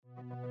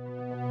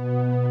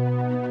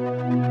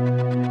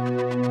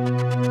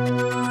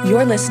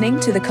You're listening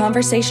to the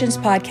Conversations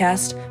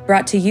podcast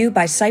brought to you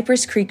by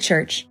Cypress Creek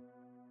Church.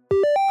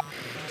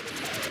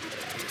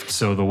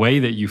 So the way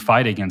that you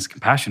fight against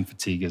compassion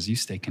fatigue is you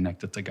stay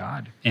connected to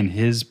God and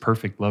His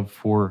perfect love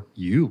for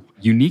you,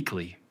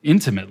 uniquely,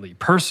 intimately,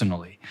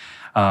 personally,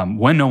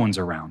 when no one's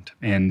around.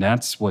 And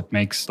that's what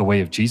makes the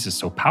way of Jesus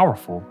so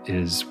powerful,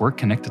 is we're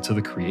connected to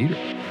the Creator.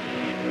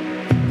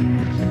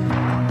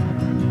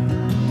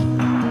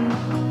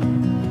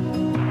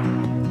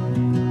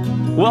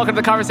 Welcome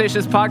to the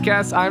Conversations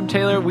podcast. I'm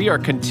Taylor. We are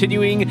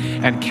continuing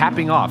and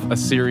capping off a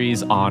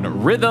series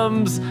on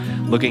rhythms,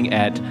 looking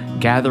at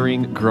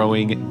gathering,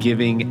 growing,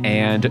 giving,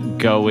 and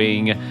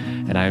going.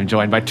 And I'm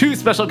joined by two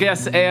special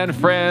guests and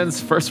friends.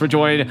 First, we're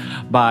joined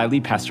by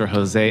lead pastor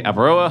Jose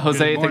Alvaroa. Jose,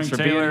 Good morning, thanks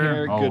for Taylor. being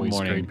here. Always Good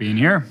morning. great being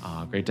here.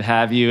 Great to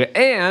have you.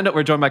 And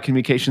we're joined by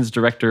Communications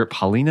Director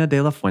Paulina de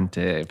la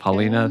Fuente.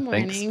 Paulina,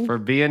 thanks for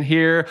being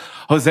here.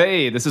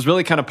 Jose, this is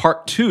really kind of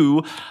part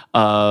two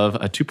of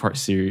a two-part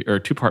series or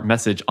two-part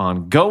message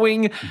on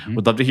going.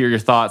 Would love to hear your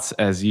thoughts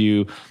as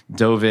you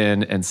dove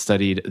in and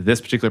studied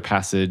this particular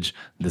passage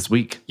this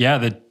week. Yeah,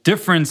 the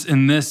difference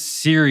in this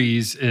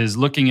series is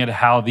looking at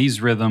how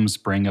these rhythms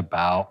bring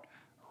about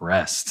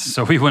rest.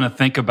 So we want to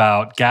think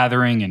about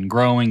gathering and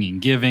growing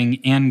and giving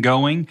and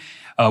going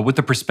with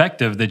the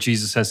perspective that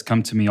Jesus has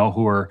come to me, all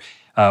who are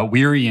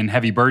weary and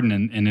heavy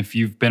burden. And if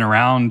you've been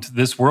around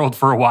this world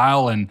for a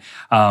while and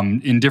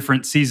in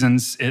different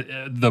seasons,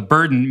 the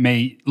burden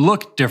may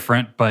look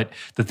different, but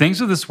the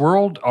things of this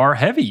world are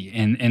heavy.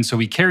 And so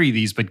we carry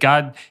these, but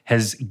God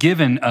has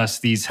given us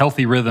these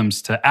healthy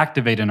rhythms to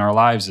activate in our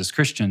lives as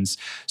Christians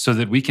so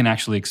that we can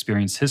actually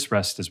experience His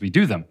rest as we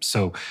do them.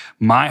 So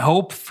my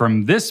hope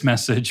from this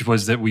message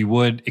was that we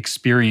would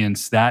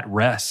experience that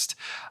rest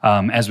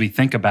as we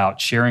think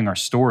about sharing our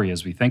story,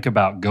 as we think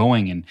about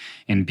going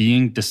and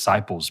being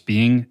disciples,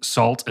 being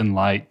salt and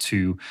light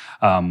to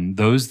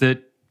those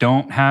that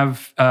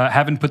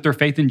haven't put their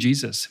faith in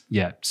Jesus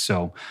yet.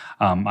 So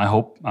I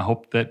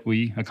hope that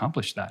we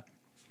accomplish that.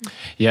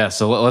 Yeah,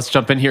 so let's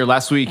jump in here.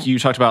 Last week, you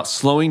talked about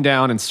slowing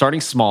down and starting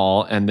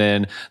small, and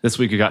then this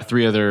week, we got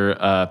three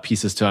other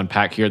pieces to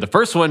unpack here. The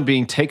first one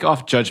being take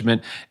off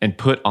judgment and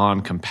put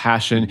on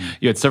compassion.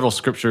 You had several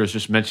scriptures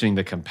just mentioning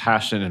the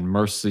compassion and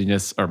mercy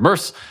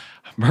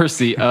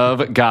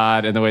of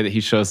God and the way that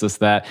He shows us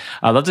that.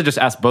 I'd love to just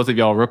ask both of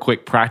y'all real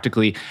quick,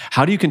 practically,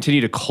 how do you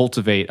continue to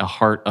cultivate a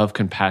heart of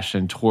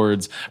compassion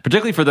towards,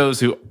 particularly for those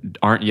who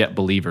aren't yet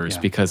believers?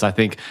 Yeah. Because I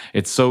think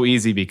it's so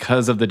easy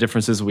because of the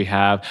differences we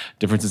have,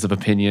 differences of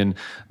opinion,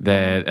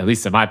 that, at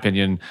least in my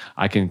opinion,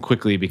 I can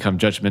quickly become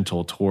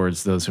judgmental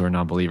towards those who are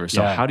non-believers.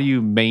 So how do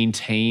you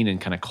maintain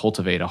and kind of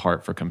cultivate a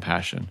heart for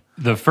compassion?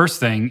 The first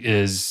thing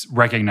is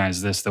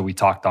recognize this that we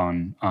talked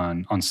on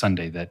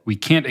Sunday, that we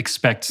can't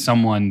expect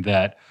someone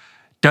that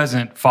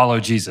doesn't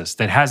follow Jesus,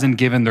 that hasn't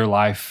given their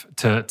life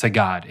to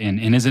God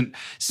and isn't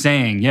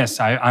saying, yes,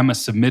 I'm a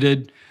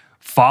submitted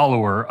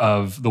follower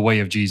of the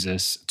way of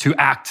Jesus, to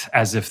act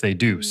as if they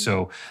do.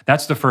 So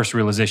that's the first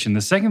realization.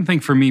 The second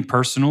thing for me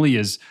personally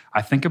is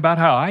I think about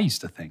how I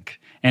used to think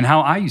and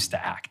how I used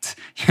to act,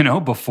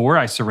 before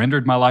I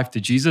surrendered my life to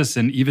Jesus.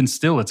 And even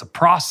still, it's a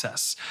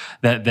process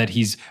that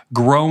He's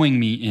growing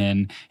me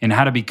in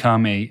how to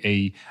become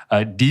a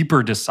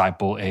deeper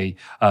disciple,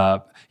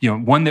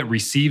 one that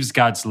receives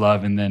God's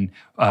love and then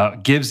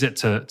gives it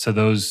to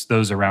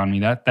those around me.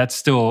 That's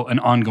still an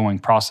ongoing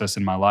process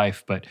in my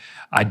life, but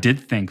I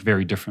did think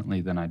very differently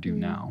than I do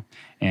now.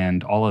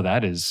 And all of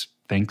that is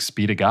thanks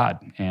be to God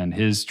and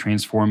His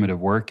transformative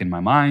work in my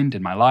mind,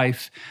 in my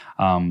life.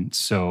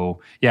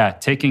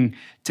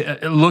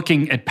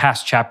 Looking at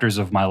past chapters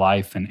of my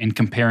life and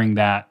comparing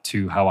that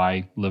to how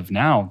I live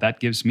now,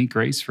 that gives me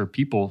grace for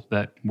people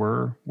that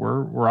were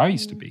where I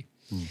used to be.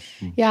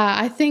 Yeah,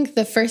 I think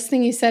the first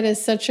thing you said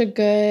is such a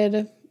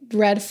good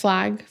red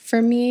flag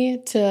for me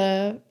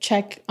to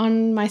check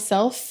on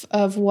myself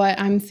of what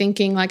I'm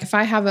thinking. Like if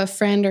I have a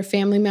friend or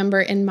family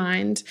member in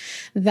mind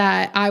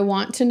that I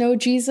want to know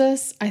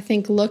Jesus, I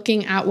think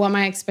looking at what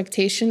my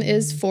expectation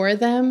is for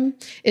them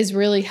is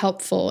really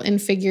helpful in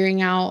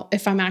figuring out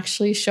if I'm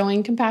actually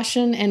showing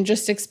compassion and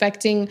just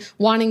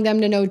wanting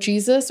them to know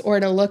Jesus or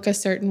to look a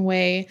certain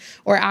way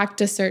or act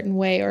a certain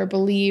way or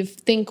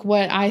think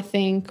what I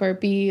think or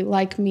be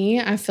like me.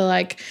 I feel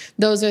like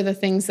those are the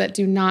things that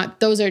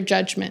those are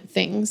judgment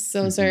things.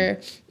 Those are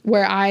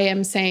where I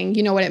am saying,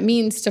 what it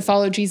means to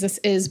follow Jesus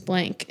is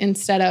blank,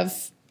 instead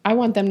of I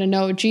want them to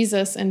know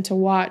Jesus and to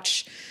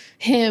watch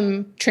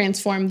Him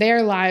transform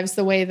their lives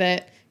the way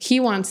that He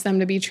wants them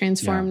to be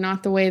transformed,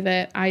 not the way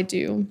that I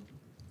do.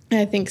 And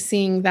I think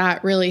seeing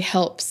that really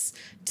helps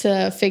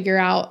to figure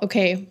out,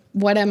 okay,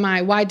 what am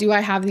I? Why do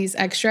I have these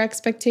extra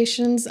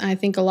expectations? And I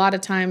think a lot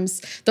of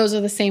times those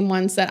are the same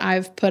ones that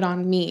I've put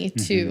on me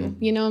too,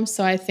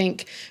 So I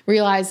think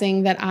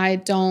realizing that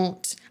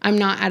I'm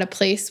not at a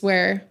place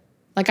where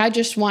I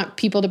just want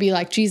people to be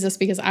like Jesus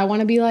because I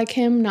want to be like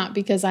Him, not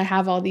because I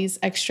have all these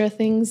extra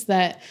things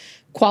that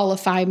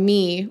qualify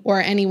me or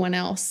anyone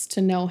else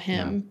to know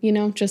him,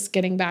 just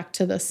getting back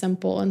to the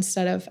simple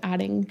instead of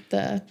adding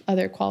the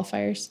other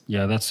qualifiers.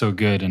 Yeah, that's so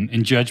good. And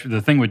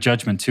the thing with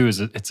judgment too is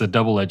it's a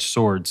double-edged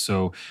sword.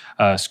 So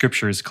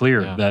scripture is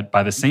clear that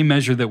by the same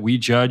measure that we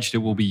judged, it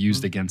will be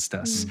used against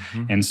us.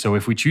 And so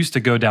if we choose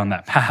to go down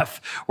that path,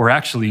 we're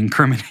actually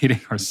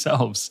incriminating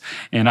ourselves.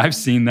 And I've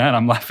seen that.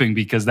 I'm laughing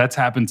because that's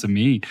happened to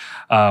me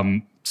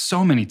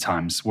so many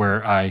times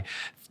where I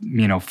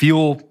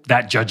feel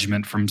that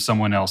judgment from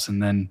someone else.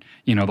 And then,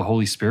 the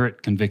Holy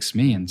Spirit convicts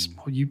me and says,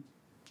 well, you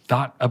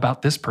thought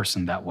about this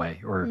person that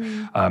way, or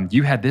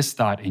you had this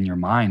thought in your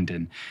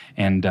mind.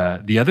 And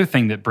the other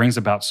thing that brings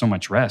about so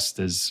much rest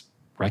is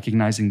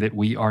recognizing that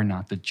we are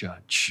not the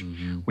judge.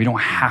 We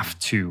don't have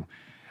to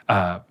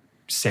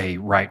say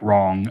right,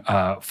 wrong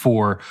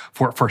for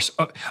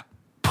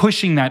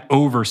pushing that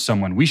over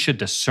someone. We should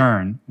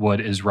discern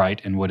what is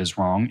right and what is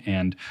wrong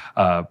and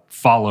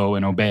follow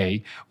and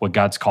obey what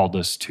God's called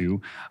us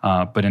to.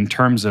 But in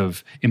terms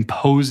of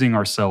imposing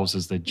ourselves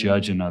as the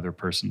judge in another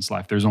person's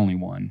life, there's only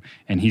one,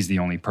 and he's the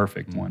only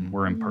perfect one.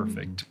 We're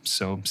imperfect.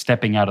 So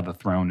stepping out of the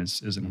throne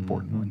is an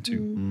important one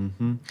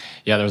too.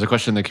 Yeah, there was a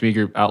question in the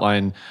community group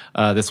outline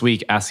this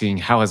week asking,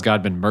 how has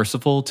God been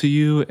merciful to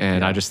you?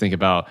 And I just think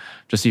about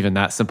just even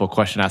that simple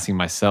question asking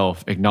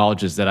myself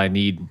acknowledges that I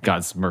need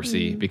God's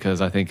mercy, because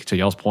I think to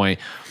y'all's point,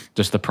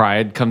 just the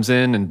pride comes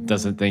in and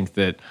doesn't think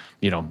that,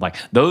 like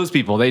those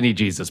people, they need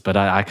Jesus, but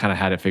I kind of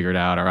had it figured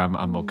out, or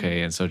I'm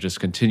okay. And so just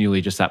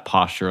continually just that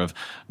posture of,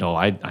 no,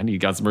 I need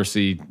God's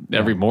mercy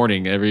every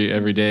morning,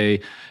 every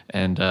day.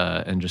 And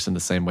just in the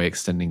same way,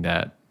 extending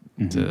that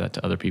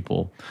to other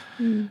people.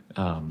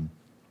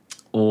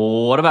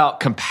 What about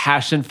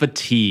compassion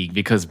fatigue?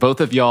 Because both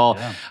of y'all,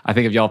 I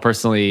think of y'all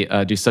personally,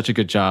 do such a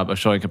good job of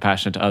showing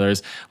compassion to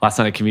others. Last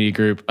night at community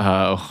group,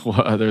 there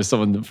was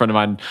a friend of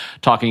mine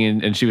talking,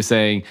 and she was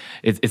saying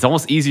it's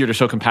almost easier to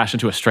show compassion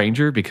to a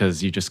stranger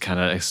because you just kind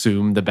of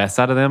assume the best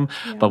out of them.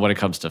 Yeah. But when it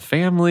comes to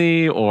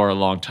family or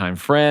longtime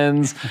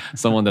friends,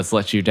 someone that's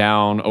let you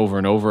down over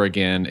and over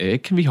again,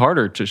 it can be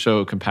harder to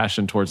show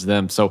compassion towards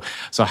them. So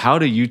how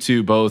do you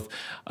two both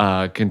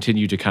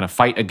continue to kind of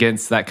fight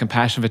against that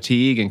compassion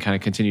fatigue and kind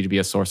of continue to be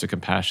a source of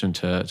compassion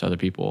to other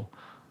people?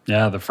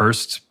 Yeah, the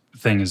first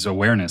thing is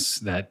awareness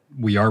that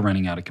we are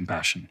running out of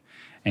compassion.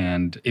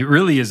 And it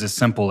really is as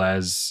simple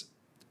as,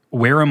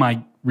 where am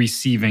I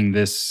receiving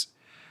this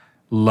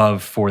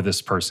love for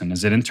this person?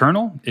 Is it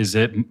internal? Is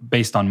it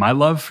based on my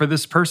love for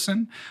this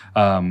person?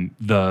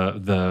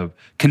 The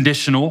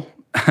conditional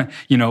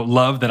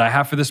love that I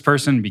have for this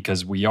person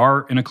because we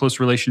are in a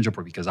close relationship,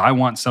 or because I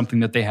want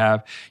something that they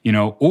have,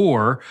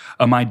 or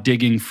am I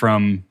digging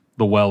from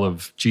the well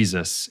of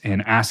Jesus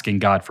and asking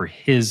God for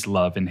his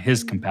love and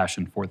his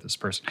compassion for this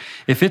person?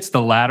 If it's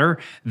the latter,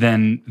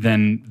 then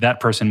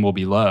that person will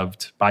be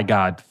loved by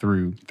God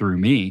through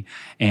me.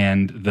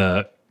 And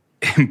the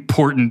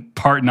important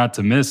part not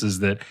to miss is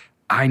that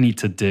I need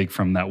to dig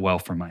from that well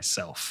for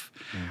myself.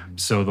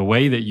 So the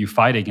way that you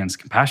fight against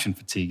compassion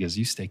fatigue is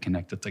you stay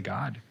connected to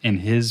God and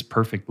his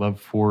perfect love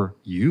for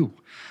you,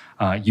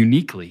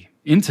 uniquely,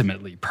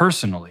 intimately,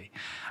 personally,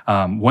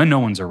 when no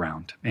one's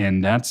around.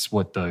 And that's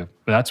what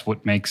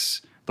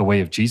makes the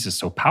way of Jesus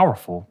so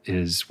powerful,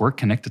 is we're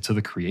connected to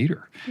the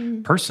Creator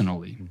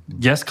personally.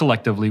 Yes,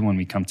 collectively when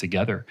we come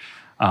together.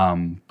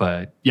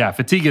 But yeah,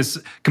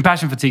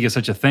 compassion fatigue is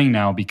such a thing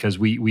now because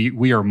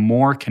we are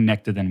more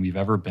connected than we've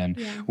ever been.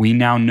 Yeah. We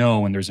now know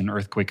when there's an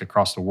earthquake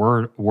across the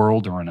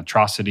world or an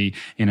atrocity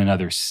in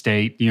another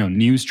state.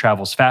 News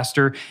travels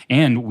faster,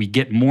 and we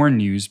get more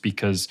news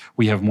because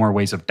we have more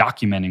ways of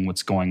documenting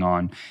what's going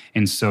on.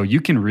 And so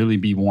you can really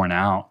be worn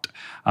out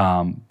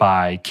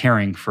by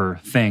caring for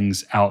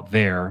things out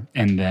there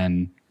and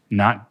then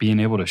not being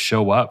able to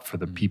show up for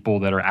the people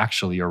that are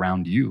actually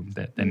around you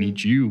that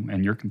need you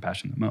and your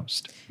compassion the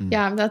most.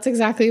 Yeah, that's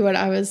exactly what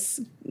I was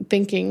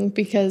thinking,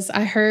 because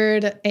I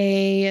heard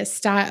a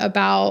stat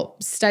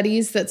about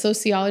studies that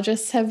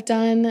sociologists have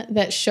done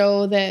that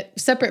show that,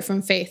 separate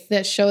from faith,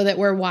 that show that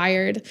we're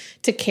wired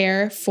to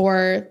care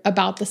for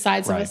about the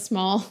size of a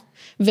small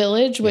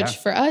village, which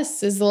for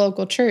us is the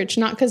local church,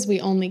 not because we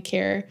only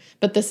care,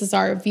 but this is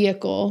our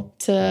vehicle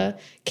to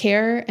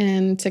care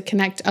and to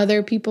connect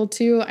other people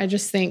to. I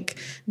just think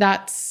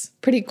that's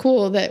pretty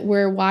cool that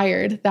we're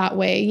wired that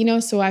way,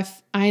 so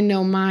I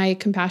know my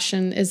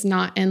compassion is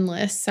not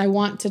endless. I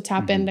want to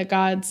tap into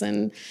God's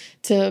and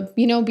to,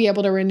 be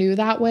able to renew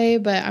that way,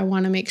 but I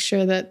want to make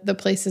sure that the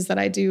places that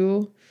I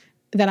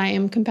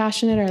am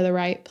compassionate are the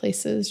right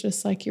places,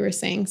 just like you were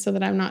saying, so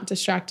that I'm not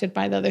distracted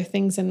by the other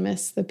things and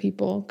miss the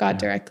people God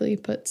directly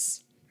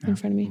puts in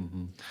front of me.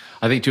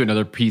 I think too,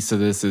 another piece of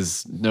this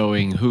is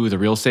knowing who the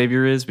real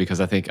savior is,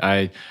 because I think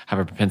I have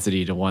a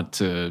propensity to want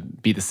to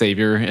be the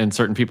savior in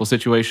certain people's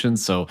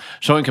situations. So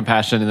showing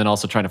compassion and then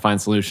also trying to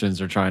find solutions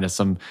or trying to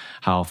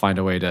somehow find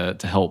a way to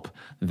help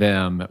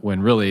them,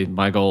 when really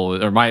my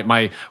goal or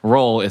my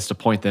role is to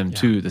point them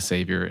to the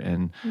savior.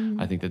 And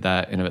I think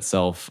that in of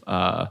itself,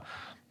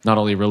 not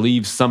only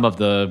relieves some of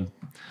the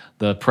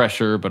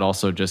pressure, but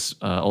also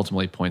just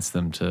ultimately points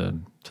them to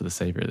to the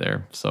Savior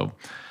there. So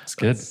it's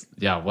good.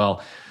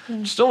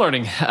 Still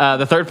learning.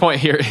 The third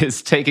point here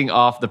is taking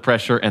off the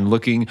pressure and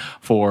looking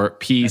for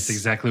peace. That's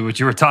exactly what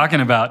you were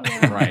talking about.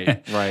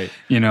 Right.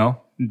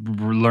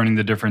 We're learning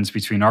the difference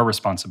between our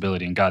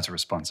responsibility and God's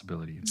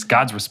responsibility. It's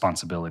God's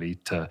responsibility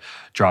to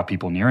draw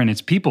people near, and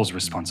it's people's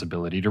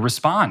responsibility to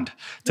respond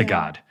to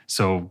God.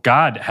 So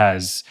God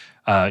has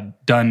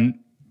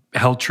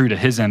held true to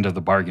his end of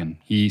the bargain.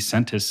 He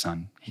sent his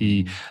son.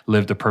 He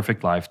lived a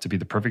perfect life to be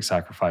the perfect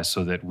sacrifice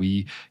so that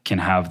we can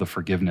have the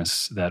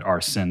forgiveness that our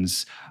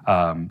sins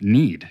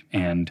need.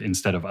 And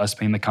instead of us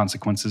paying the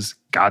consequences,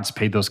 God's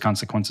paid those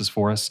consequences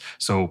for us.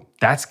 So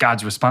that's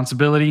God's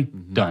responsibility.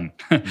 Done.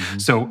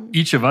 So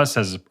each of us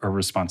has a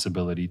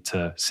responsibility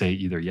to say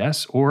either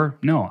yes or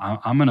no.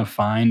 I'm going to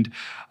find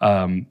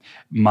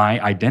my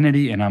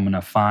identity, and I'm going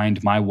to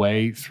find my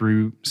way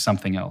through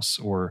something else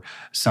or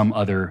some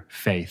other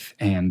faith.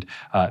 And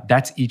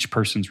that's each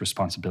person's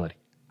responsibility.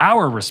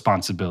 Our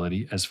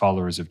responsibility as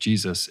followers of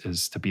Jesus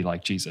is to be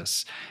like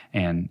Jesus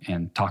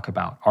and talk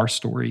about our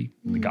story,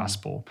 the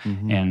gospel.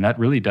 And that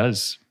really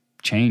does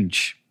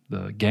change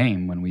the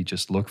game when we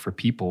just look for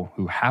people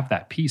who have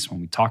that peace.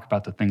 When we talk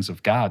about the things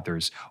of God,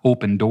 there's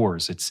open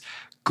doors. It's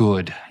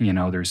good.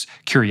 There's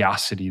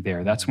curiosity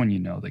there. That's when you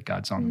know that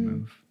God's on the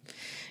move.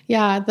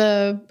 Yeah,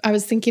 I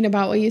was thinking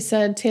about what you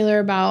said, Taylor,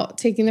 about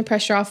taking the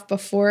pressure off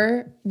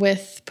before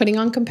with putting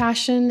on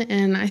compassion.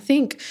 And I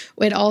think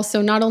it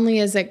also, not only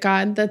is it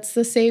God that's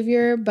the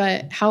Savior,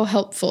 but how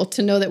helpful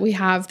to know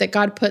that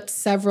God puts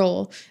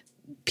several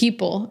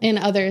people in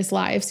others'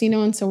 lives,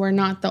 and so we're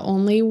not the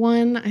only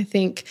one. I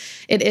think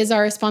it is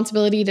our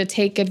responsibility to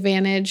take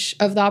advantage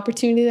of the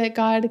opportunity that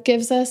God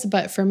gives us.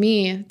 But for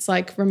me, it's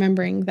like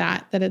remembering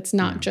that it's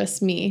not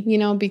just me,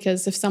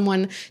 because if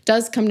someone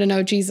does come to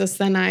know Jesus,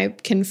 then I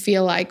can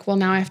feel like, well,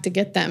 now I have to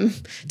get them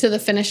to the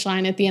finish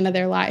line at the end of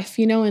their life,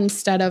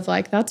 instead of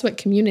like, that's what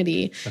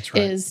community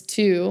is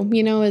too,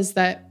 is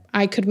that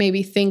I could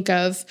maybe think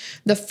of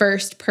the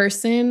first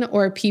person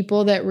or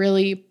people that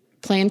really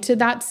planted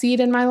that seed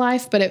in my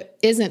life, but it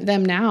isn't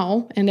them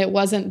now, and it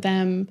wasn't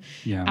them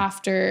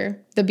after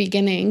the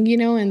beginning,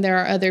 and there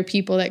are other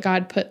people that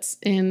God puts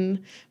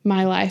in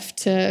my life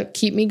to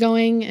keep me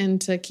going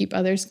and to keep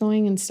others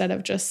going, instead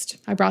of just,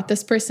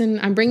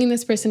 I'm bringing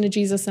this person to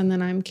Jesus, and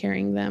then I'm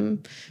carrying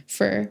them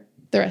for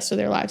the rest of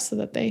their lives so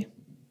that they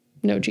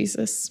know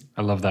Jesus.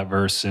 I love that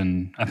verse,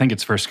 and I think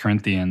it's 1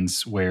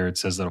 Corinthians where it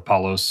says that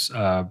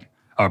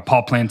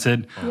Paul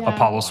planted,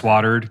 Apollos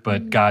watered,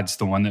 but God's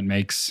the one that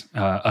makes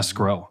us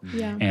grow.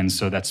 Yeah. And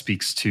so that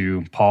speaks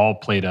to Paul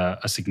played a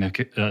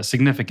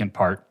significant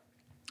part.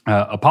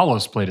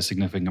 Apollos played a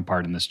significant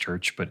part in this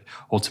church, but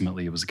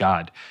ultimately it was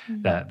God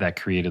that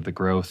created the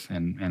growth.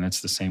 And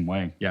it's the same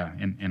way,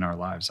 in our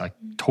lives. I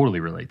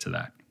totally relate to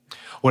that.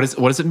 What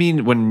does it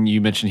mean when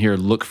you mention here,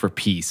 look for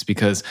peace?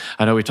 Because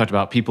I know we talked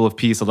about people of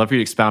peace. I'd love for you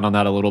to expound on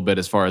that a little bit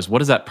as far as what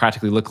does that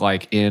practically look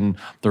like in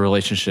the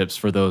relationships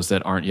for those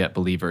that aren't yet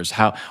believers?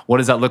 What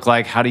does that look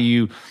like? How do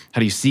you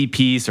see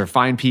peace or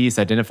find peace,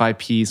 identify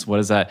peace? What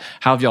is that?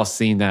 How have y'all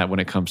seen that when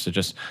it comes to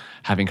just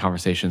having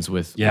conversations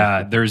with?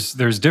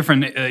 There's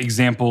different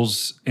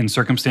examples and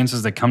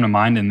circumstances that come to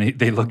mind, and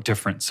they look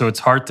different. So it's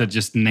hard to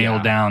just nail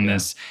down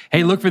this,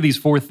 hey, look for these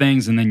 4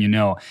 things, and then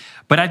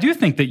But I do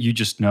think that you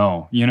just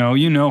know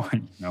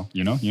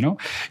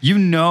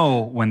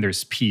when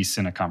there's peace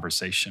in a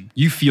conversation.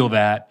 You feel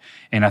that,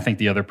 and I think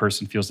the other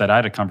person feels that. I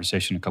had a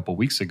conversation a couple of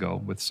weeks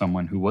ago with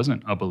someone who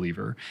wasn't a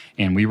believer,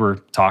 and we were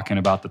talking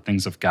about the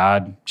things of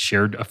God,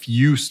 shared a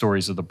few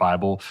stories of the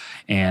Bible,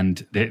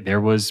 and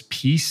there was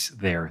peace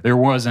there. There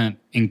wasn't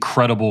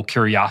incredible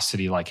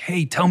curiosity like,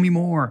 hey, tell me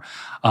more.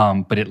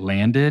 But it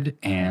landed,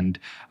 and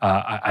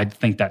I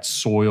think that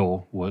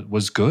soil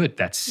was good.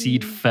 That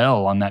seed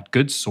fell on that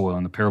good soil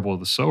in the parable of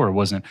the sower. It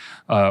wasn't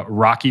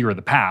rocky or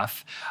the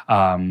path.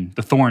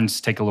 The thorns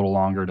take a little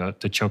longer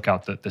to choke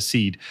out the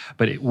seed.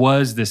 But it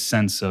was this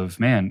sense of,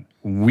 man,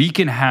 we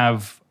can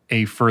have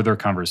a further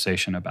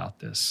conversation about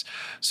this.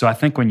 So I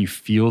think when you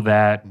feel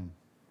that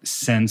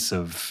sense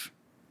of,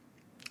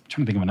 I'm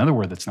trying to think of another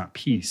word that's not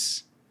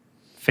peace,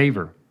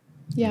 favor.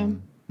 Yeah,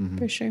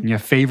 for sure. You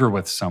have favor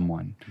with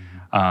someone,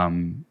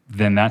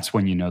 then that's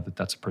when you know that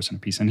that's a person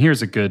of peace. And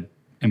here's a good,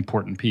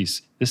 important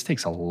piece. This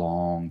takes a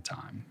long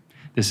time.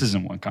 This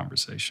isn't one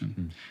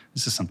conversation.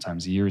 This is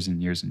sometimes years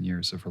and years and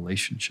years of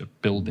relationship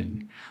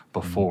building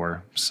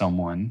before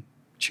someone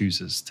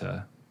chooses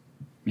to,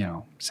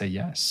 say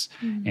yes.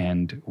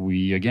 And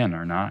we, again,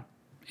 are not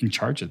in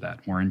charge of that.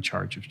 We're in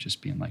charge of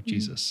just being like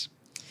Jesus.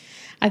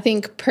 I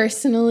think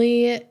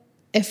personally,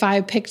 if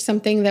I picked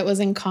something that was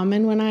in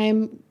common when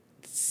I'm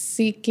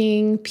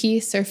seeking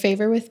peace or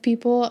favor with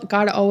people,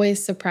 God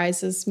always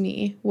surprises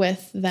me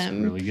with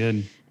them. That's really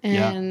good.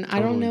 And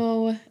I don't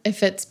know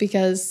if it's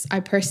because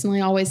I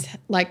personally always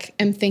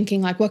am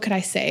thinking what could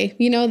I say,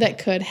 that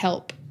could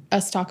help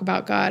us talk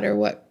about God, or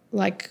what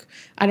like,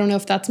 I don't know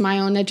if that's my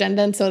own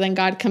agenda. And so then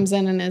God comes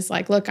in and is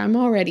like, look, I'm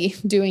already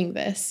doing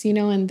this,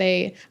 and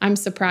I'm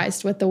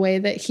surprised with the way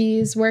that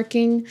he's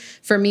working.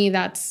 For me,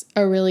 that's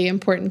a really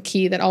important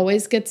key that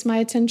always gets my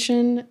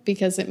attention,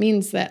 because it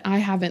means that I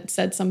haven't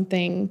said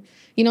something,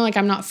 like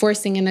I'm not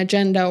forcing an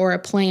agenda or a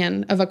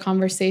plan of a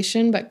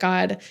conversation, but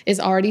God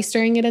is already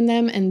stirring it in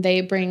them, and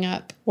they bring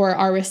up or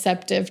are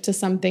receptive to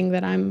something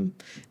that I'm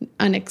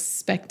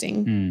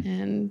unexpecting.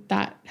 And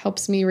that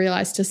helps me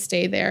realize to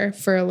stay there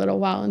for a little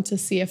while and to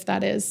see if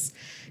that is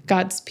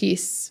God's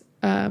peace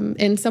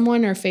in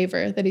someone or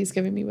favor that he's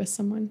giving me with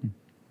someone.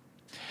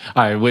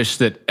 I wish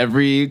that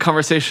every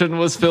conversation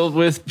was filled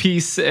with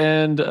peace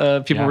and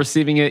people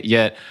receiving it,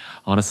 yet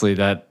honestly,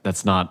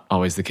 that's not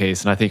always the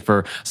case. And I think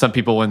for some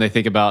people, when they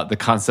think about the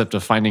concept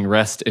of finding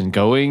rest and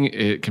going,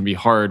 it can be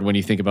hard when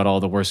you think about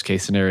all the worst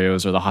case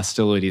scenarios or the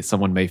hostility that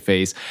someone may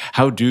face.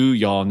 How do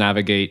y'all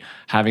navigate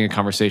having a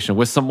conversation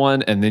with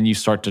someone and then you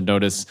start to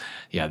notice,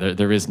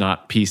 there is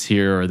not peace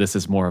here, or this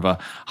is more of a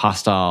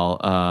hostile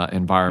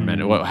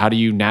environment? How do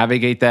you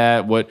navigate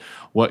that? What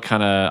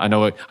kind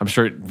of, I'm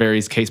sure it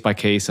varies case by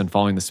case and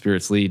following the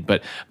Spirit's lead,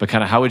 but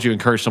kind of how would you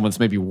encourage someone that's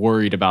maybe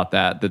worried about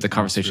that the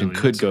conversation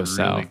could go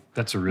south?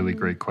 That's a really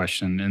great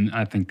question. And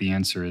I think the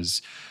answer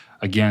is,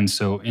 again,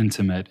 so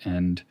intimate,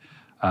 and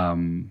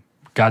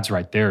God's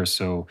right there.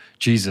 So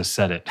Jesus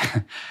said it,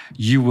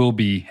 you will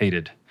be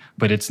hated,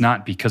 but it's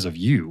not because of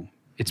you.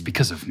 It's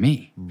because of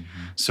me.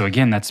 So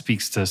again, that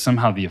speaks to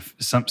somehow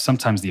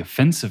sometimes the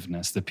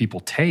offensiveness that people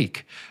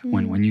take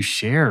when you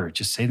share,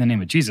 just say the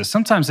name of Jesus.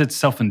 Sometimes it's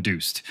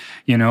self-induced.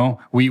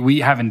 We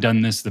haven't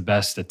done this the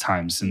best at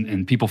times,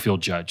 and people feel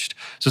judged.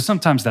 So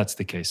sometimes that's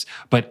the case.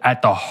 But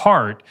at the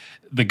heart,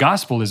 the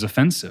gospel is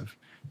offensive.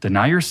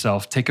 Deny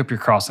yourself, take up your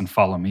cross, and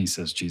follow me,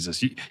 says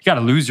Jesus. You got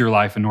to lose your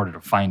life in order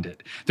to find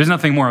it. There's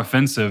nothing more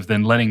offensive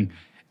than letting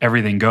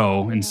everything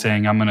go and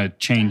saying, I'm going to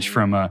change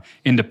from a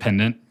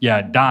independent,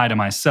 die to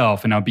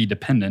myself, and I'll be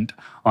dependent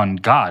on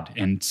God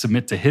and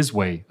submit to his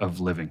way of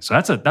living. So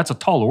that's a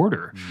tall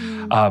order.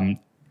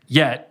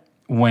 Yet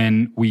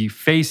when we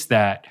face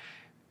that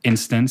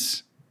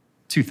instance,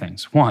 two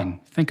things. One,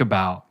 think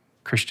about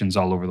Christians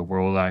all over the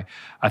world.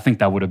 I think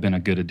that would have been a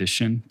good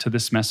addition to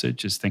this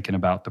message, is thinking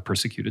about the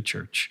persecuted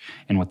church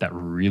and what that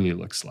really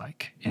looks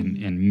like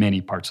in many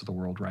parts of the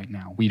world right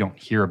now. We don't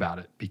hear about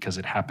it because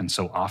it happens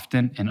so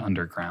often and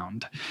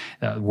underground.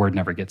 Word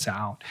never gets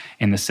out.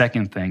 And the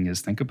second thing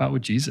is think about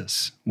what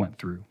Jesus went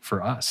through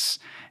for us.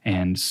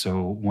 And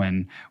so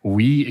when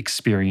we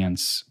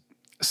experience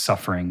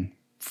suffering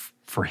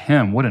for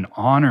him, what an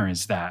honor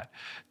is that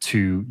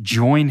to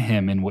join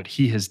him in what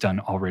he has done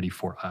already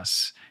for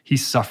us. He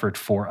suffered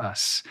for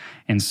us.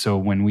 And so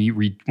when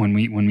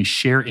we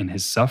share in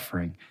his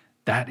suffering,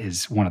 that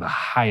is one of the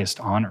highest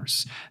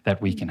honors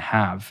that we can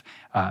have,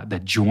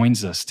 that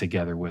joins us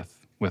together with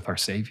our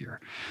Savior.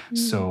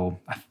 So,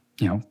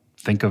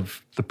 think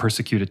of the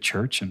persecuted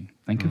church and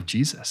think of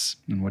Jesus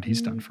and what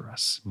he's done for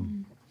us.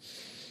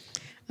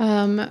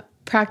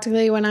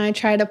 Practically, when I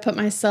try to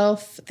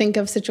think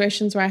of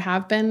situations where I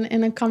have been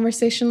in a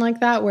conversation like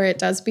that, where it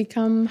does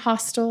become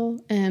hostile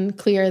and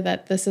clear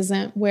that this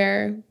isn't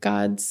where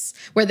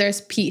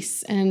there's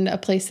peace and a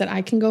place that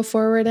I can go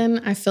forward in,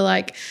 I feel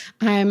like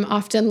I'm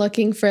often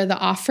looking for the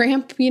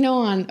off-ramp,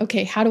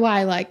 okay, how do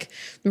I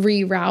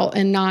reroute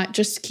and not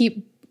just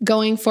keep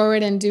going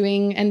forward and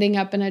ending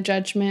up in a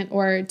judgment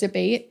or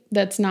debate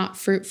that's not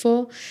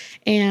fruitful.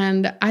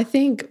 And I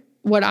think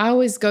what I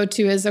always go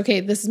to is,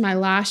 okay, this is my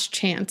last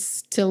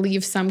chance to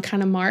leave some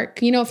kind of mark,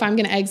 if I'm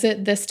going to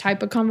exit this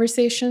type of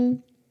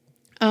conversation.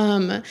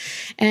 And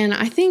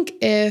I think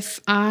if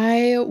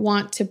I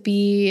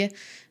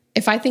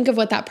think of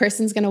what that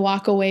person's going to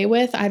walk away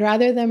with, I'd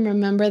rather them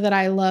remember that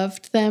I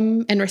loved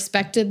them and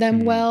respected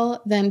them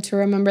well than to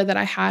remember that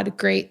I had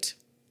great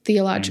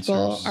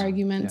theological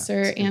arguments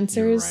or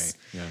answers.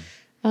 You're right.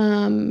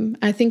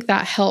 I think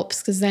that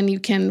helps, because then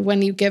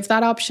when you give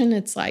that option,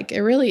 it's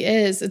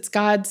it's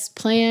God's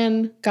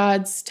plan,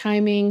 God's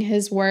timing,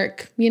 his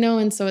work,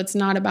 and so it's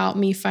not about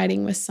me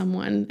fighting with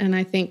someone. And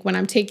I think when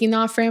I'm taking the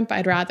off-ramp,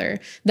 I'd rather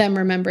them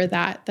remember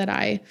that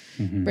I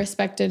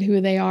respected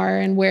who they are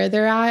and where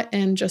they're at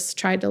and just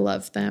tried to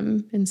love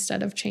them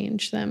instead of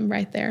change them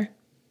right there.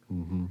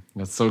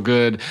 That's so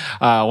good.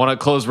 I want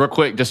to close real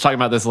quick, just talking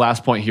about this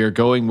last point here,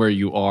 going where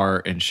you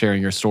are and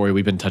sharing your story.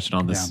 We've been touching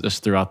on this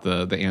just throughout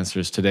the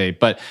answers today.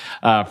 But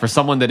for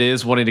someone that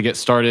is wanting to get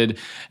started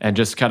and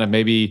just kind of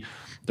maybe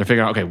they're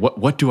figuring out, okay,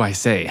 what do I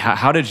say?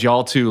 How did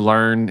y'all two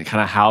learn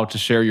kind of how to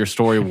share your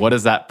story? What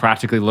does that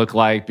practically look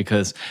like?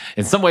 Because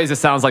in some ways it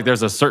sounds like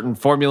there's a certain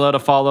formula to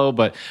follow,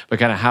 but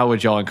kind of how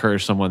would y'all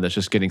encourage someone that's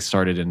just getting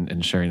started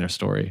in sharing their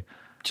story?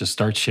 Just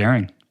start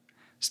sharing.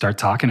 Start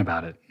talking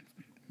about it.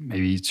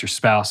 Maybe it's your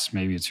spouse,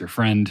 maybe it's your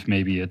friend,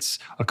 maybe it's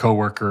a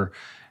coworker.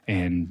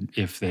 And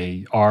if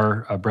they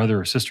are a brother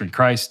or sister in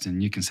Christ,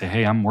 and you can say,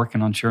 hey, I'm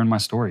working on sharing my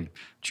story.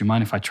 Do you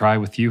mind if I try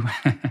with you?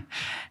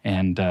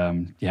 And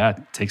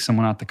take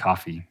someone out to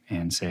coffee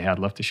and say, hey, I'd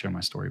love to share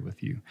my story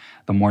with you.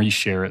 The more you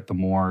share it, the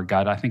more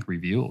God, I think,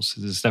 reveals.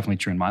 This is definitely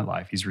true in my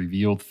life. He's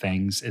revealed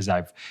things as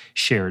I've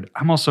shared.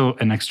 I'm also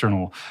an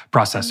external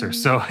processor,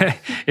 so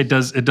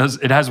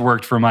it has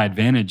worked for my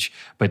advantage,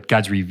 but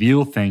God's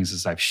revealed things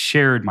as I've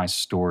shared my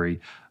story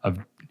of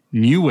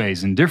new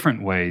ways and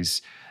different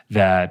ways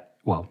that,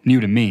 new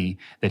to me,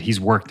 that He's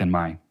worked in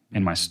my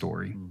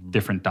story.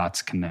 Different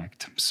dots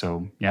connect.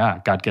 So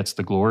God gets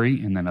the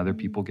glory, and then other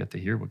people get to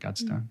hear what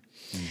God's done.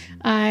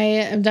 I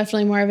am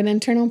definitely more of an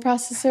internal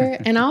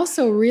processor, and I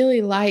also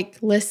really like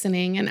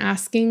listening and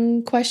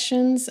asking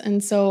questions.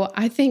 And so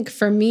I think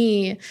for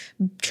me,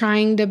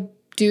 trying to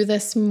do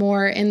this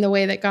more in the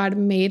way that God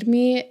made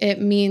me,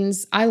 it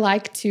means I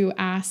like to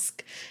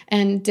ask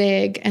and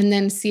dig and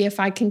then see if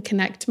I can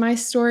connect my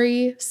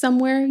story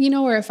somewhere,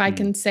 or if I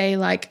can say,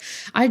 like,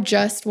 I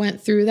just went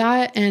through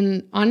that.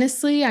 And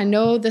honestly, I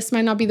know this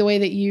might not be the way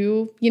that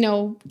you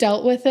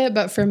dealt with it,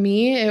 but for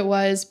me, it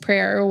was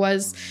prayer, it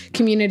was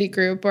community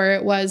group, or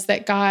it was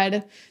that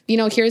God,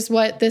 here's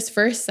what this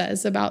verse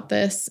says about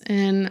this.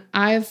 And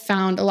I've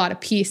found a lot of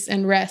peace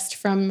and rest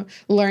from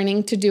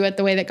learning to do it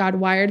the way that God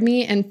wired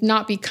me and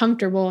not be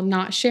comfortable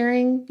not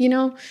sharing,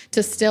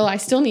 I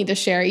still need to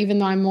share, even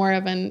though I'm more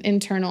of an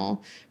internal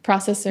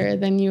processor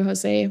than you,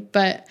 Jose.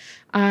 But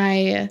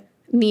I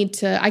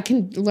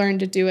can learn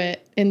to do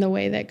it in the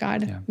way that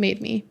God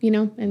made me,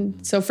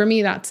 And so for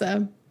me, that's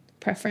a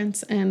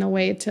preference and a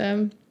way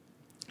to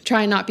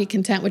try and not be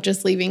content with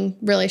just leaving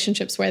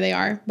relationships where they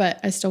are, but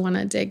I still want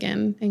to dig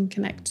in and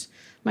connect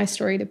my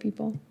story to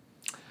people.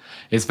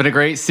 It's been a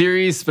great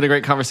series. It's been a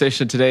great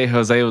conversation today.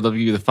 Jose, would love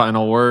you the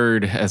final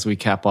word as we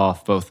cap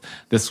off both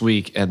this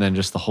week and then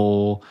just the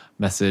whole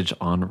message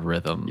on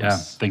rhythms. Yeah,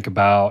 think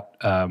about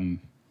a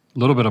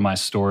little bit of my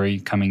story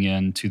coming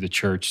into the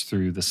church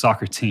through the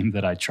soccer team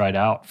that I tried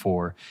out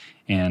for.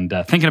 And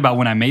thinking about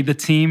when I made the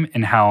team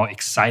and how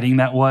exciting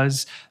that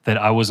was, that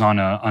I was on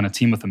a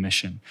team with a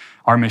mission.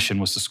 Our mission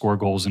was to score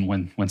goals and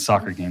win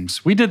soccer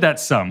games. We did that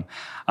some,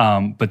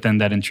 but then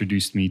that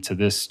introduced me to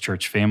this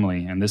church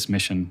family and this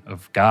mission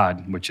of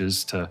God, which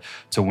is to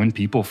win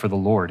people for the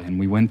Lord. And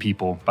we win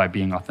people by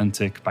being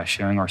authentic, by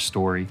sharing our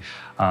story.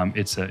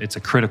 It's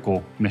a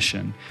critical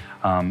mission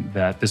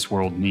that this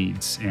world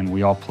needs, and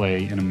we all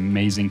play an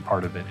amazing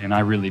part of it. And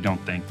I really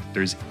don't think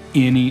there's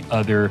any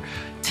other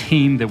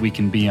team that we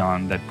can be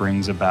on that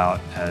brings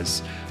about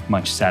as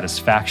much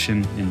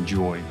satisfaction and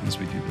joy as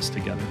we do this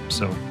together.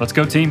 So let's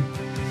go, team.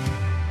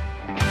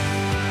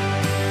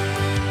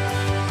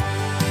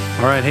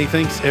 All right. Hey,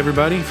 thanks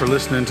everybody for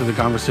listening to the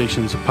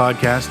Conversations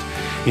podcast.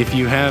 If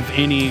you have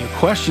any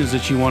questions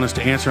that you want us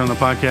to answer on the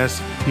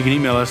podcast, you can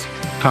email us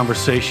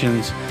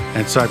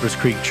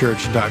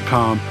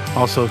conversations@cypresscreekchurch.com.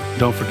 Also,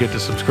 don't forget to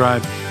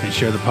subscribe and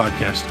share the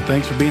podcast.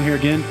 Thanks for being here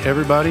again,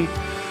 everybody.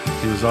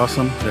 It was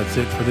awesome. That's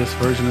it for this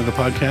version of the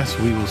podcast.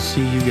 We will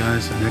see you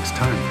guys next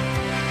time.